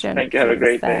of Next Gen. Thank you. Have a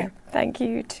great day. Thank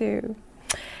you too.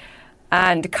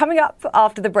 And coming up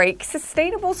after the break,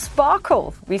 Sustainable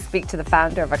Sparkle. We speak to the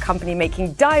founder of a company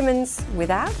making diamonds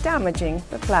without damaging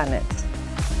the planet.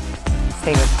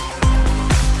 Stay with us.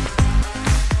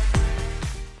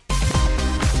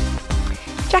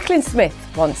 Jacqueline Smith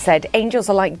once said, angels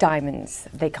are like diamonds.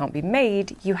 They can't be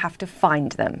made, you have to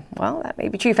find them. Well, that may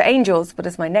be true for angels, but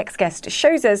as my next guest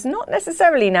shows us, not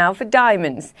necessarily now for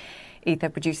diamonds. Ether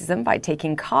produces them by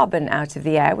taking carbon out of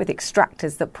the air with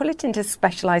extractors that pull it into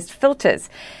specialized filters.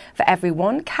 For every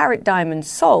 1 carat diamond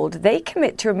sold, they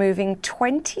commit to removing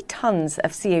 20 tons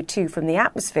of CO2 from the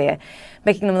atmosphere,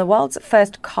 making them the world's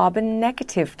first carbon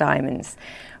negative diamonds.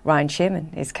 Ryan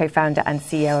Shearman is co-founder and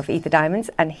CEO of Ether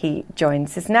Diamonds, and he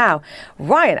joins us now.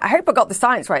 Ryan, I hope I got the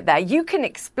science right there. You can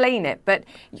explain it, but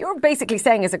you're basically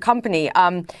saying as a company,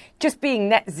 just being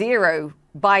net zero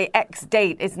by X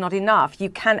date is not enough. You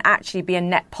can actually be a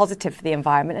net positive for the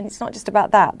environment, and it's not just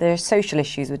about that. There are social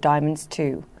issues with diamonds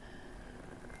too.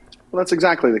 Well, that's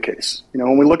exactly the case.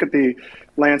 When we look at the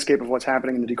landscape of what's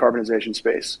happening in the decarbonization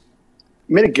space,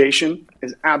 mitigation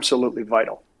is absolutely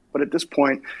vital. But at this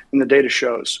point, and the data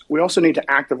shows, we also need to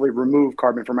actively remove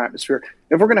carbon from our atmosphere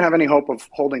if we're going to have any hope of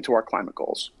holding to our climate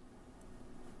goals.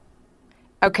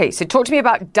 Okay, so talk to me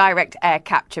about direct air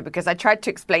capture, because I tried to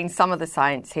explain some of the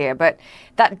science here, but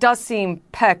that does seem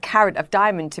per carat of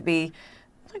diamond to be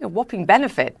like a whopping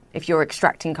benefit if you're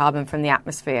extracting carbon from the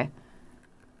atmosphere.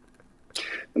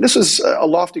 This is a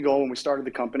lofty goal when we started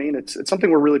the company, and it's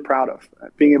something we're really proud of.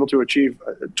 Being able to achieve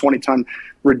a 20-ton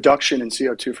reduction in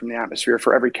CO2 from the atmosphere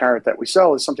for every carat that we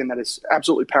sell is something that is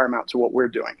absolutely paramount to what we're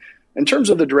doing. In terms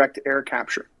of the direct air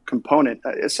capture component,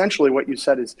 essentially what you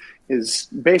said is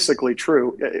basically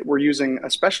true. We're using a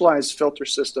specialized filter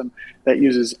system that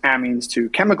uses amines to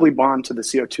chemically bond to the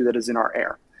CO2 that is in our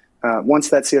air. Once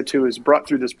that CO2 is brought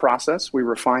through this process, we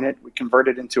refine it, we convert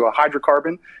it into a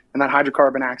hydrocarbon, and that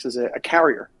hydrocarbon acts as a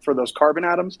carrier for those carbon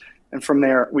atoms. And from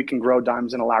there, we can grow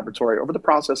diamonds in a laboratory over the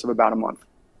process of about a month.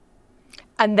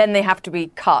 And then they have to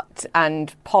be cut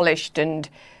and polished and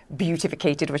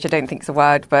beautificated, which I don't think is a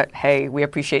word, but hey, we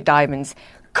appreciate diamonds.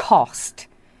 Cost.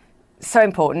 So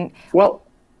important. Well,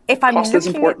 if I'm cost is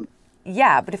important.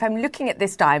 But if I'm looking at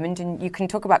this diamond, and you can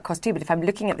talk about cost too, but if I'm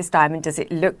looking at this diamond, does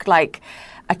it look like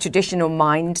a traditional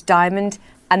mined diamond?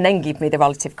 And then give me the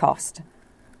relative cost.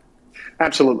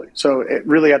 Absolutely. So it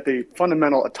really at the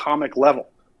fundamental atomic level,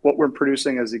 what we're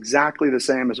producing is exactly the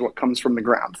same as what comes from the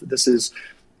ground. This is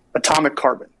atomic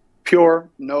carbon, pure,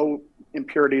 no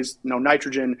impurities, no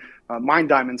nitrogen. Mined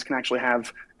diamonds can actually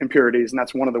have impurities, and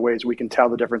that's one of the ways we can tell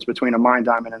the difference between a mined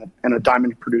diamond and a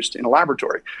diamond produced in a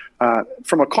laboratory.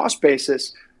 From a cost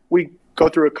basis, we go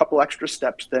through a couple extra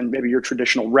steps than maybe your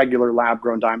traditional regular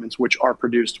lab-grown diamonds, which are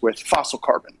produced with fossil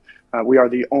carbon. We are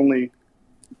the only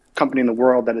company in the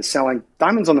world that is selling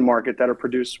diamonds on the market that are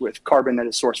produced with carbon that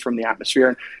is sourced from the atmosphere.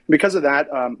 And because of that,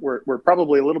 we're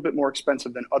probably a little bit more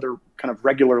expensive than other kind of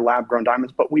regular lab-grown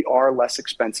diamonds, but we are less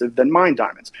expensive than mined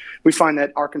diamonds. We find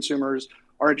that our consumers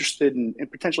are interested in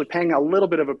potentially paying a little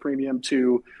bit of a premium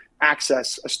to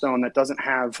access a stone that doesn't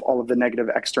have all of the negative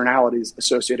externalities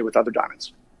associated with other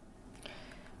diamonds.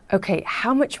 Okay,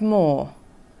 how much more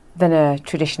than a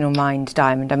traditional mined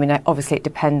diamond? I mean, obviously it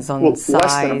depends on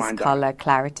size, color,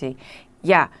 clarity.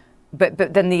 Yeah, but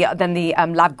then the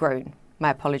lab grown.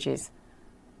 My apologies.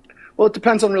 Well, it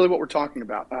depends on really what we're talking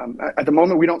about. At the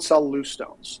moment, we don't sell loose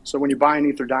stones. So when you buy an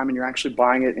ether diamond, you're actually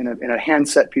buying it in a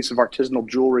hand-set piece of artisanal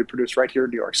jewelry produced right here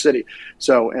in New York City.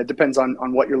 So it depends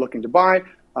on what you're looking to buy.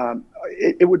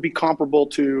 It would be comparable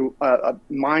to a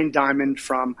mined diamond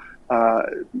from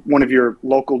one of your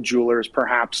local jewelers,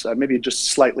 perhaps, maybe just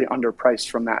slightly underpriced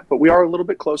from that. But we are a little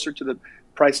bit closer to the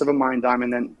price of a mined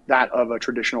diamond than that of a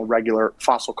traditional regular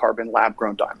fossil carbon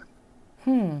lab-grown diamond.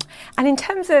 And in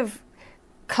terms of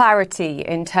clarity,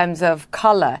 in terms of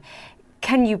color,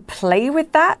 can you play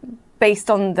with that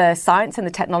based on the science and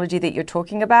the technology that you're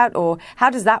talking about, or how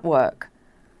does that work?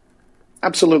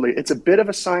 Absolutely. It's a bit of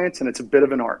a science and it's a bit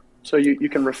of an art. So you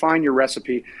can refine your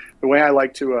recipe. The way I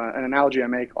like to, an analogy I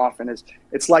make often is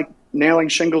it's like nailing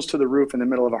shingles to the roof in the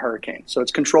middle of a hurricane. So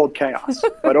it's controlled chaos.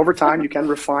 But over time, you can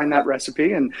refine that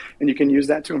recipe and you can use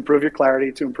that to improve your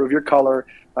clarity, to improve your color.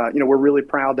 We're really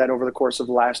proud that over the course of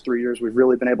the last 3 years, we've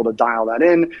really been able to dial that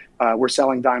in. We're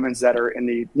selling diamonds that are in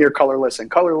the near colorless and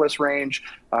colorless range.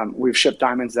 We've shipped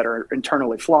diamonds that are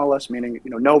internally flawless, meaning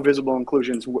no visible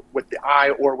inclusions with the eye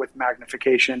or with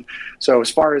magnification. So as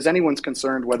far as anyone's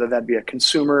concerned, whether that be a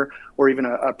consumer or even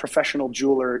a professional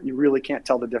jeweler, you really can't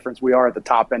tell the difference. We are at the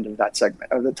top end of that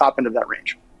segment, or the top end of that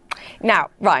range. Now,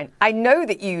 Ryan, I know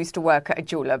that you used to work at a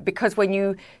jeweler, because when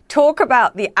you talk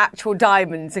about the actual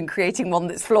diamonds and creating one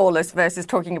that's flawless versus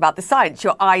talking about the science,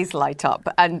 your eyes light up,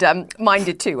 and mine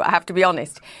did too, I have to be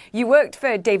honest. You worked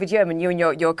for David Yurman, you and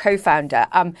your co-founder,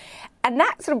 and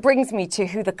that sort of brings me to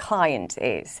who the client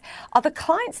is. Are the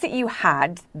clients that you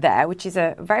had there, which is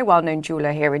a very well-known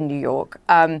jeweler here in New York,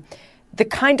 the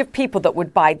kind of people that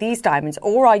would buy these diamonds,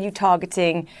 or are you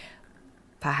targeting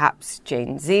perhaps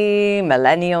Gen Z,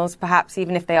 millennials, perhaps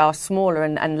even if they are smaller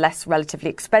and less relatively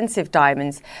expensive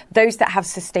diamonds, those that have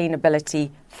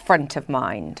sustainability front of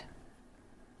mind?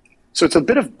 So it's a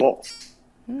bit of both.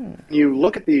 You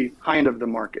look at the high end of the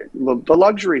market. The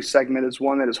luxury segment is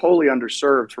one that is wholly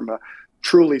underserved from a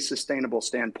truly sustainable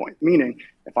standpoint, meaning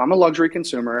if I'm a luxury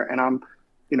consumer and I'm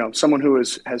someone who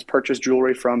has purchased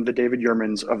jewelry from the David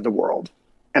Yurmans of the world,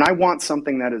 and I want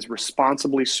something that is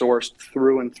responsibly sourced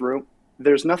through and through,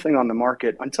 there's nothing on the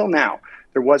market until now.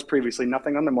 There was previously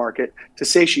nothing on the market to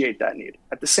satiate that need.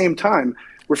 At the same time,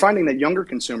 we're finding that younger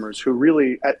consumers who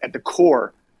really at the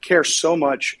core care so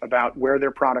much about where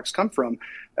their products come from,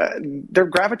 they're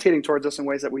gravitating towards us in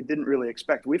ways that we didn't really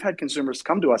expect. We've had consumers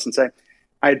come to us and say,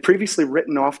 I had previously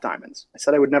written off diamonds. I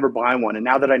said I would never buy one. And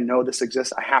now that I know this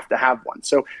exists, I have to have one.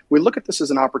 So we look at this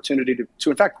as an opportunity to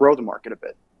in fact, grow the market a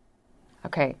bit.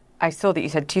 Okay. I saw that you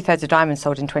said 2/3 of diamonds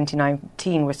sold in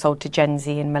 2019 were sold to Gen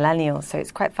Z and millennials. So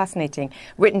it's quite fascinating.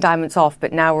 Written diamonds off,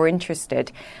 but now we're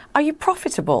interested. Are you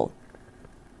profitable?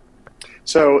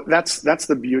 So that's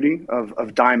the beauty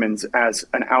of diamonds as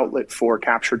an outlet for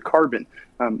captured carbon.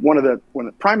 One of the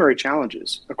primary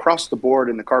challenges across the board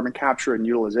in the carbon capture and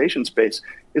utilization space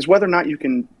is whether or not you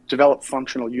can develop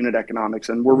functional unit economics.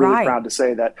 And we're really proud to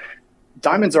say that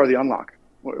diamonds are the unlock.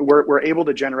 We're able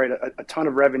to generate a ton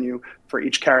of revenue for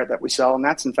each carat that we sell. And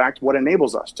that's, in fact, what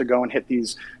enables us to go and hit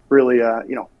these really,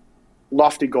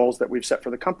 lofty goals that we've set for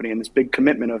the company and this big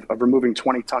commitment of removing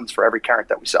 20 tons for every carat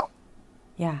that we sell.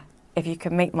 Yeah. If you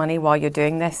can make money while you're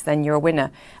doing this, then you're a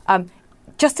winner.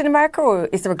 Just in America, or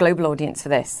is there a global audience for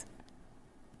this?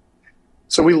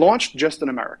 So we launched just in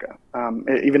America.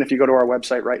 Even if you go to our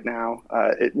website right now,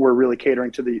 we're really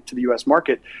catering to the U.S.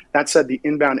 market. That said, the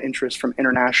inbound interest from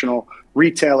international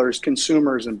retailers,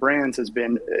 consumers, and brands has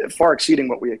been far exceeding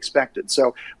what we expected.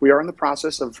 So we are in the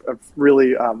process of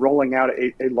really rolling out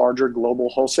a larger global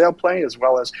wholesale play, as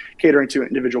well as catering to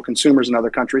individual consumers in other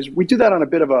countries. We do that on a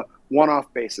bit of a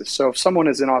one-off basis. So if someone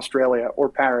is in Australia or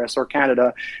Paris or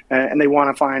Canada and they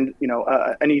want to find,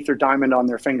 an ether diamond on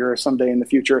their finger someday in the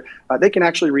future, they can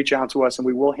actually reach out to us and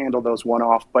we will handle those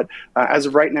one-off. But as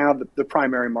of right now, the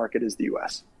primary market is the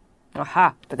U.S.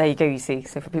 Aha, but there you go, you see.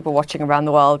 So for people watching around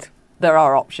the world, there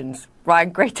are options. Ryan,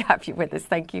 great to have you with us.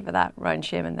 Thank you for that. Ryan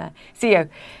Shearman there, CEO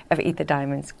of Ether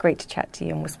Diamonds. Great to chat to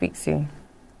you, and we'll speak soon.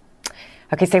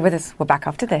 Okay, stay with us. We're back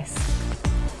after this.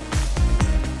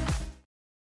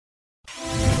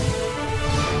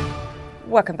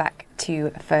 Welcome back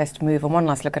to First Move, and one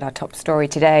last look at our top story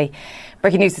today.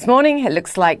 Breaking news this morning, it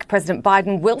looks like President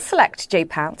Biden will select Jay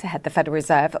Powell to head the Federal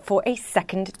Reserve for a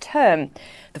second term.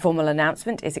 The formal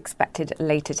announcement is expected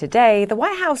later today. The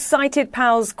White House cited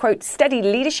Powell's, quote, steady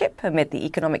leadership amid the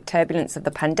economic turbulence of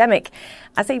the pandemic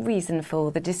as a reason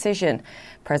for the decision.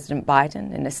 President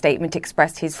Biden, in a statement,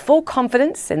 expressed his full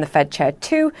confidence in the Fed chair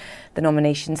too. The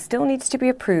nomination still needs to be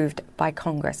approved by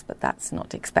Congress, but that's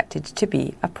not expected to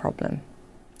be a problem.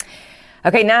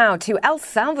 Okay, now to El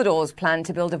Salvador's plan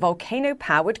to build a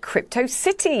volcano-powered crypto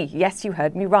city. Yes, you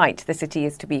heard me right. The city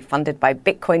is to be funded by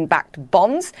Bitcoin-backed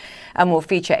bonds and will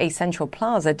feature a central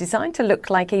plaza designed to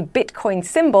look like a Bitcoin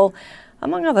symbol,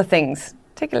 among other things.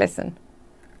 Take a listen.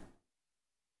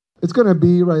 It's going to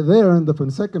be right there in the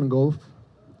Fonseca Gulf,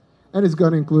 and it's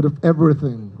going to include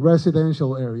everything: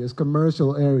 residential areas,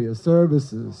 commercial areas,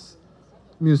 services,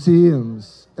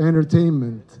 museums,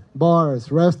 entertainment,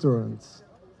 bars, restaurants,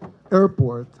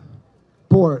 airport,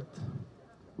 port,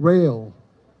 rail,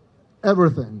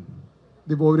 everything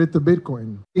devoted to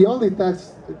Bitcoin. The only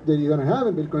tax that you're going to have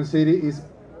in Bitcoin City is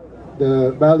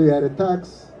the value-added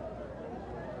tax,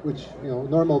 which,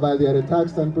 normal value-added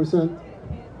tax, 10%,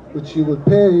 which you would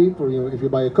pay for, if you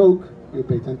buy a Coke, you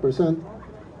pay 10%,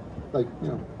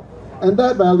 and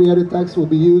that value-added tax will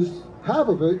be used, half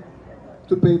of it,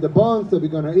 to pay the bonds that we're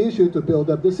going to issue to build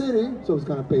up the city, so it's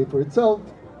going to pay for itself.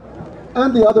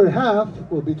 And the other half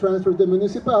will be transferred to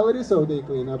municipalities, so they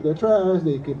clean up their trash,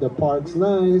 they keep the parks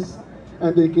nice,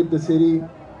 and they keep the city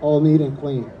all neat and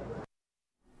clean.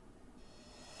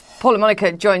 Paul and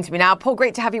Monica joins me now. Paul,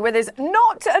 great to have you with us.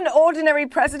 Not an ordinary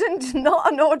president,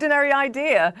 not an ordinary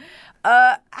idea.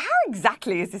 How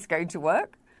exactly is this going to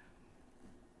work?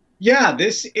 Yeah,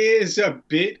 this is a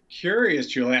bit curious,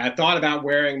 Julia. I thought about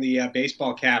wearing the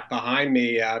baseball cap behind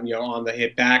me, on the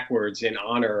hip backwards in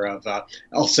honor of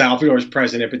El Salvador's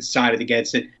president, but decided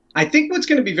against it. I think what's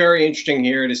going to be very interesting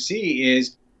here to see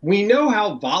is we know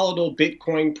how volatile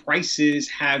Bitcoin prices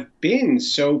have been.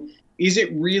 So is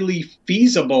it really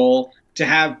feasible to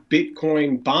have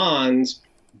Bitcoin bonds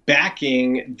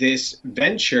backing this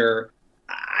venture?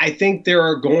 I think there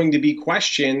are going to be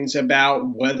questions about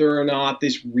whether or not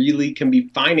this really can be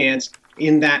financed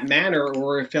in that manner,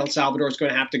 or if El Salvador is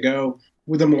going to have to go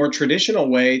with a more traditional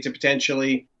way to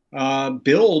potentially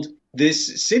build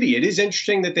this city. It is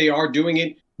interesting that they are doing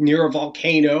it near a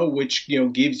volcano, which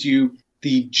gives you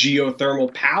the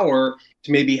geothermal power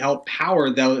to maybe help power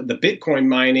the Bitcoin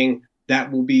mining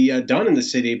that will be done in the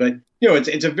city. But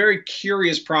it's a very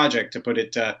curious project, to put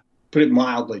it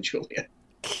mildly, Julia.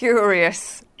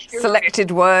 Curious.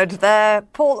 Selected word there.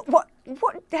 Paul, what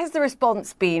has the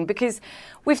response been? Because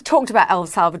we've talked about El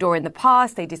Salvador in the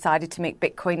past. They decided to make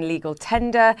Bitcoin legal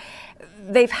tender.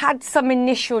 They've had some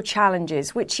initial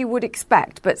challenges, which you would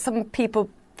expect, but some people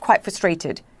quite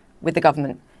frustrated with the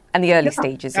government and the early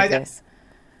stages of this.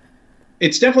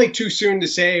 It's definitely too soon to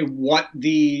say what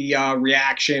the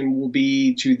reaction will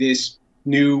be to this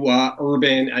new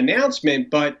urban announcement,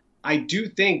 but I do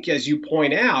think, as you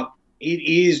point out, it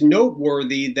is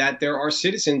noteworthy that there are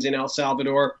citizens in El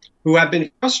Salvador who have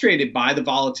been frustrated by the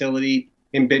volatility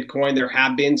in Bitcoin. There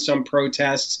have been some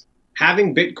protests.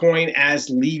 Having Bitcoin as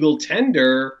legal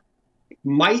tender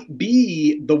might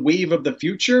be the wave of the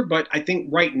future, but I think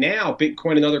right now,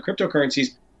 Bitcoin and other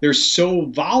cryptocurrencies, they're so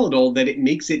volatile that it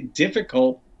makes it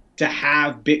difficult to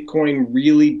have Bitcoin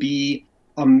really be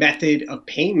a method of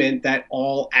payment that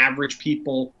all average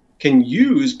people can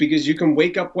use, because you can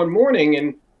wake up one morning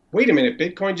and wait a minute,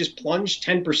 Bitcoin just plunged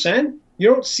 10%? You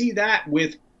don't see that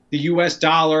with the US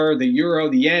dollar, the euro,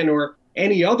 the yen, or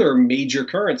any other major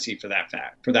currency for that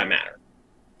matter.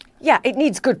 Yeah, it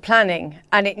needs good planning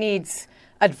and it needs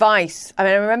advice. I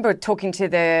mean, I remember talking to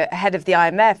the head of the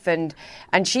IMF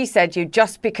and she said,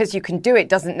 just because you can do it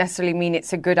doesn't necessarily mean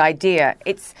it's a good idea.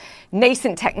 It's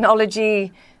nascent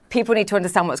technology. people need to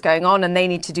understand what's going on and they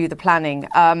need to do the planning.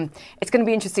 It's going to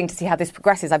be interesting to see how this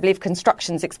progresses. I believe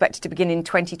construction's expected to begin in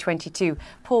 2022.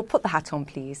 Paul, put the hat on,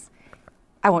 please.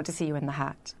 I want to see you in the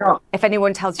hat. Oh. If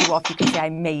anyone tells you off, you can say, I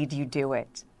made you do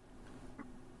it.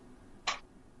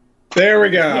 There we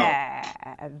go.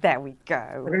 Yeah, there we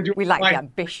go. We like the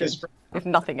ambition, if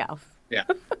nothing else. Yeah.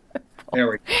 There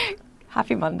we go.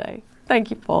 Happy Monday. Thank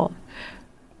you, Paul.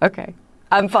 Okay.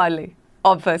 And finally,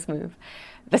 on First Move,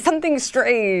 there's something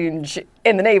strange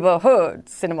in the neighborhood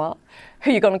cinema.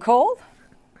 Who you going to call?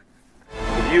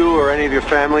 Have you or any of your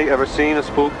family ever seen a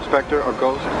spook, specter, or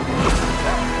ghost?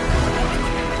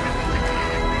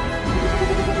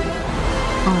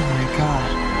 Oh my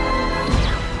God.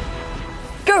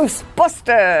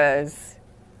 Ghostbusters!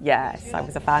 Yes, I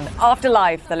was a fan.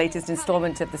 Afterlife, the latest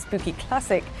installment of the spooky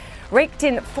classic, raked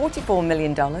in $44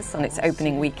 million on its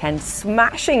opening weekend,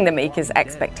 smashing the maker's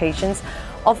expectations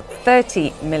of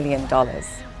 $30 million.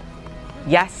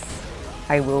 Yes,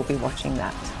 I will be watching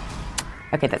that.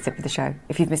 Okay, that's it for the show.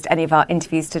 If you've missed any of our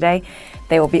interviews today,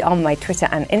 they will be on my Twitter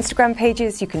and Instagram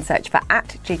pages. You can search for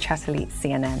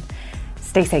 @JChatterleyCNN.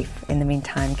 Stay safe in the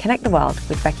meantime. Connect the World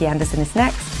with Becky Anderson is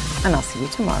next, and I'll see you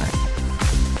tomorrow.